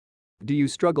Do you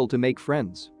struggle to make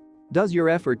friends? Does your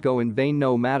effort go in vain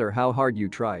no matter how hard you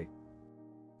try?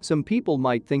 Some people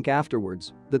might think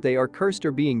afterwards that they are cursed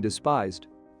or being despised,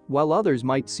 while others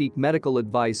might seek medical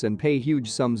advice and pay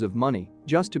huge sums of money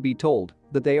just to be told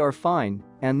that they are fine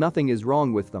and nothing is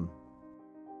wrong with them.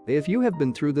 If you have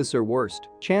been through this or worse,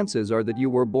 chances are that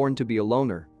you were born to be a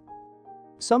loner.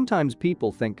 Sometimes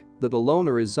people think that a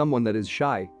loner is someone that is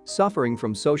shy, suffering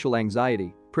from social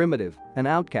anxiety, primitive, an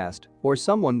outcast, or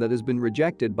someone that has been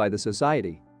rejected by the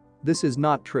society. This is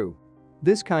not true.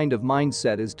 This kind of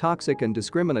mindset is toxic and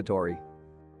discriminatory.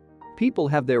 People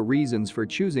have their reasons for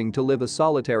choosing to live a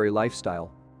solitary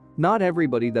lifestyle. Not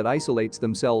everybody that isolates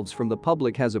themselves from the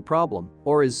public has a problem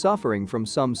or is suffering from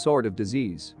some sort of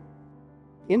disease.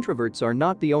 Introverts are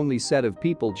not the only set of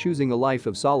people choosing a life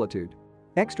of solitude.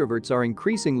 Extroverts are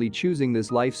increasingly choosing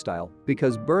this lifestyle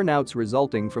because burnouts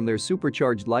resulting from their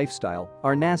supercharged lifestyle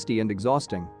are nasty and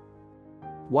exhausting.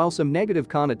 While some negative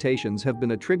connotations have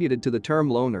been attributed to the term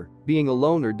loner, being a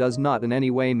loner does not in any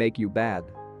way make you bad.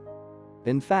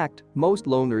 In fact, most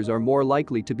loners are more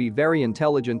likely to be very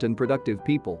intelligent and productive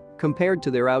people compared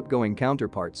to their outgoing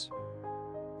counterparts.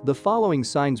 The following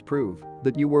signs prove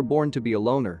that you were born to be a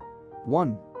loner.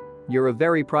 1. You're a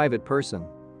very private person.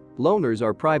 Loners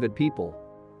are private people.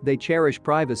 They cherish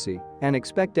privacy and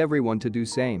expect everyone to do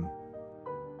same.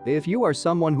 If you are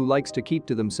someone who likes to keep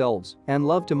to themselves and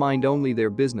love to mind only their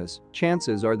business,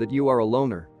 chances are that you are a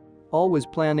loner. Always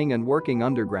planning and working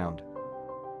underground.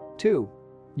 2.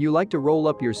 You like to roll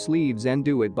up your sleeves and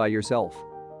do it by yourself.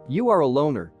 You are a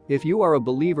loner if you are a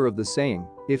believer of the saying,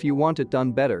 if you want it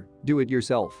done better, do it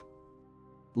yourself.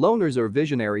 Loners are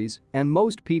visionaries, and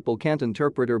most people can't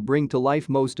interpret or bring to life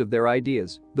most of their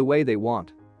ideas the way they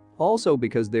want. Also,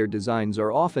 because their designs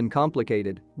are often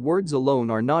complicated, words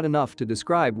alone are not enough to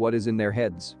describe what is in their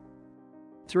heads.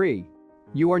 3.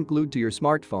 You aren't glued to your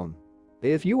smartphone.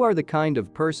 If you are the kind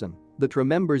of person that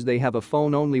remembers they have a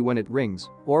phone only when it rings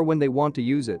or when they want to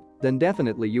use it, then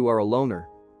definitely you are a loner.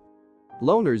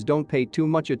 Loners don't pay too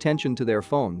much attention to their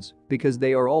phones because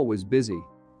they are always busy.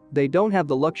 They don't have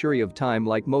the luxury of time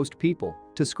like most people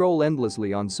to scroll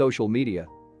endlessly on social media.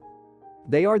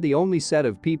 They are the only set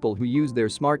of people who use their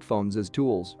smartphones as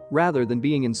tools rather than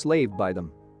being enslaved by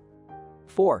them.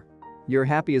 4. You're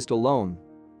happiest alone.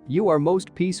 You are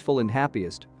most peaceful and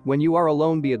happiest when you are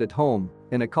alone, be it at home,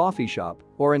 in a coffee shop,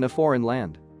 or in a foreign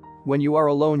land. When you are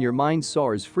alone, your mind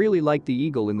soars freely like the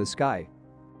eagle in the sky.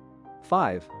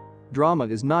 5. Drama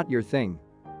is not your thing.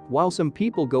 While some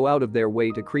people go out of their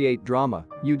way to create drama,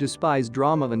 you despise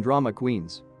drama and drama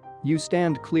queens. You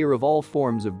stand clear of all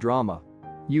forms of drama.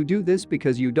 You do this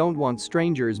because you don't want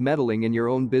strangers meddling in your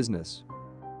own business.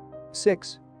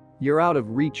 6. You're out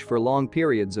of reach for long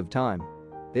periods of time.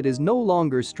 It is no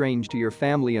longer strange to your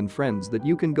family and friends that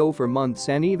you can go for months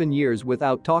and even years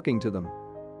without talking to them.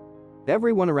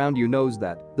 Everyone around you knows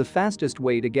that the fastest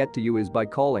way to get to you is by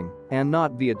calling and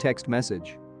not via text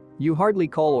message. You hardly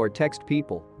call or text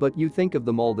people, but you think of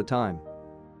them all the time.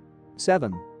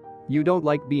 7. You don't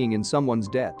like being in someone's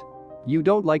debt. You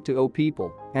don't like to owe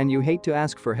people, and you hate to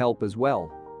ask for help as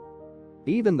well.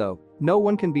 Even though no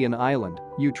one can be an island,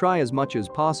 you try as much as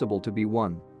possible to be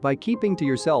one by keeping to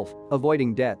yourself,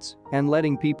 avoiding debts, and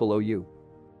letting people owe you.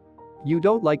 You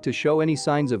don't like to show any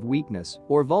signs of weakness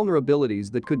or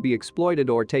vulnerabilities that could be exploited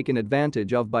or taken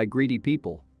advantage of by greedy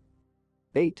people.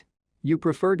 8. You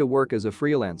prefer to work as a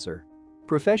freelancer.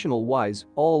 Professional-wise,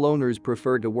 all loners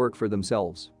prefer to work for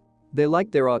themselves. They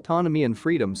like their autonomy and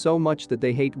freedom so much that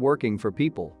they hate working for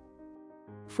people.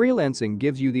 Freelancing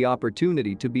gives you the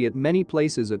opportunity to be at many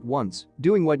places at once,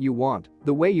 doing what you want,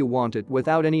 the way you want it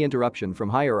without any interruption from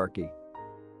hierarchy.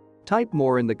 Type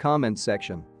more in the comments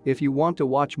section if you want to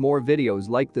watch more videos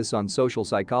like this on social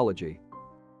psychology.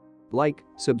 Like,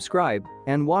 subscribe,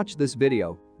 and watch this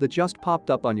video that just popped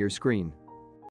up on your screen.